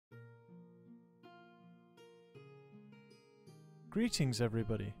Greetings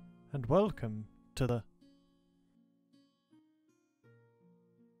everybody, and welcome to the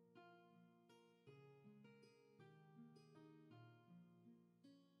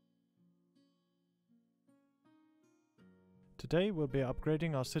Today we'll be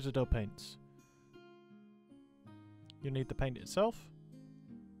upgrading our Citadel paints. You need the paint itself,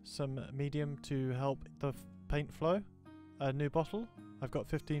 some medium to help the paint flow, a new bottle, I've got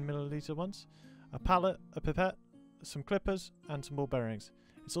 15ml ones, a palette, a pipette, some clippers and some ball bearings.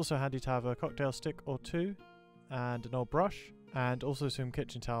 It's also handy to have a cocktail stick or two and an old brush, and also some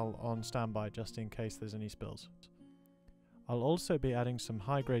kitchen towel on standby just in case there's any spills. I'll also be adding some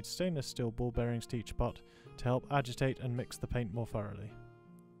high-grade stainless steel ball bearings to each pot to help agitate and mix the paint more thoroughly.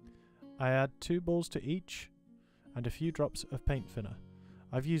 I add 2 balls to each and a few drops of paint thinner.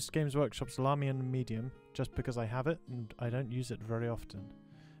 I've used Games Workshop's Lamian medium just because I have it and I don't use it very often.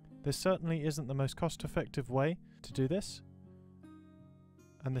 This certainly isn't the most cost-effective way to do this,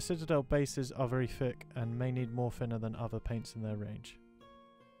 and the Citadel bases are very thick and may need more thinner than other paints in their range.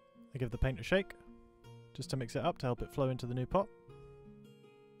 I give the paint a shake, just to mix it up to help it flow into the new pot.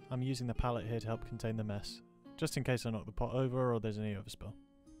 I'm using the palette here to help contain the mess, just in case I knock the pot over or there's any overspill.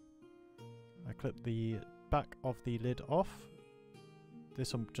 I clip the back of the lid off.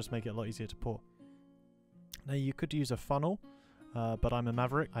 This will just make it a lot easier to pour. Now you could use a funnel, but I'm a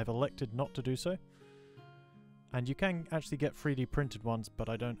maverick, I've elected not to do so. And you can actually get 3D printed ones, but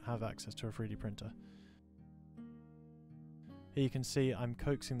I don't have access to a 3D printer. Here you can see I'm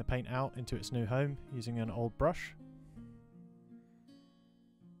coaxing the paint out into its new home using an old brush.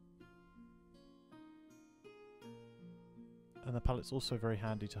 And the palette's also very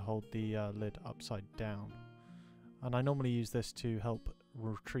handy to hold the lid upside down. And I normally use this to help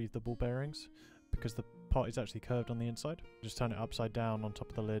retrieve the ball bearings, because the pot is actually curved on the inside. Just turn it upside down on top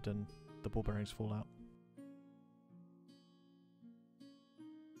of the lid and the ball bearings fall out.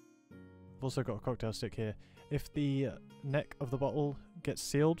 I've also got a cocktail stick here. If the neck of the bottle gets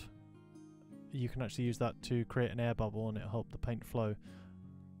sealed, you can actually use that to create an air bubble and it'll help the paint flow.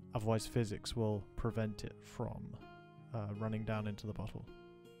 Otherwise physics will prevent it from running down into the bottle.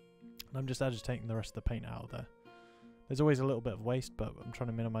 And I'm just agitating the rest of the paint out of there. There's always a little bit of waste, but I'm trying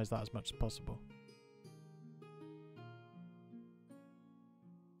to minimize that as much as possible.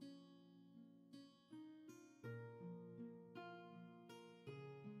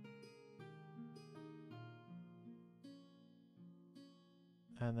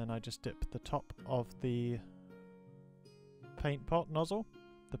 And then I just dip the top of the paint pot nozzle,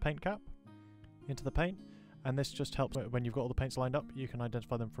 the paint cap, into the paint, and this just helps when you've got all the paints lined up, you can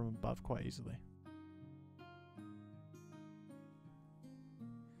identify them from above quite easily.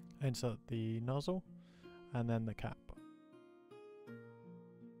 Insert the nozzle and then the cap.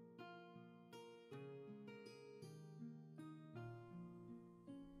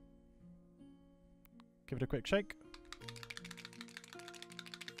 Give it a quick shake.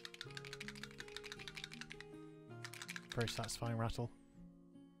 Very satisfying rattle.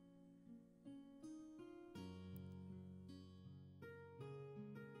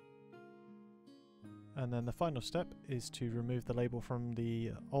 And then the final step is to remove the label from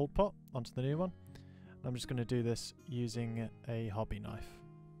the old pot onto the new one. And I'm just going to do this using a hobby knife.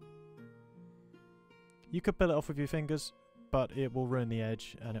 You could peel it off with your fingers, but it will ruin the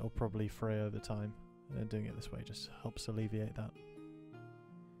edge and it will probably fray over time. And doing it this way just helps alleviate that.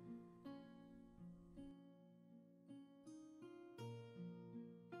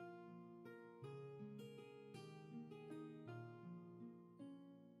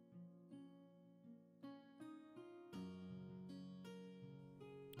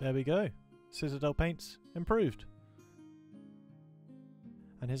 There we go. Citadel paints improved.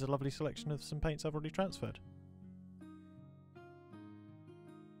 And here's a lovely selection of some paints I've already transferred.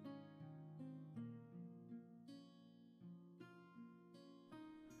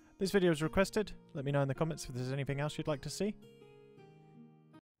 This video was requested. Let me know in the comments if there's anything else you'd like to see.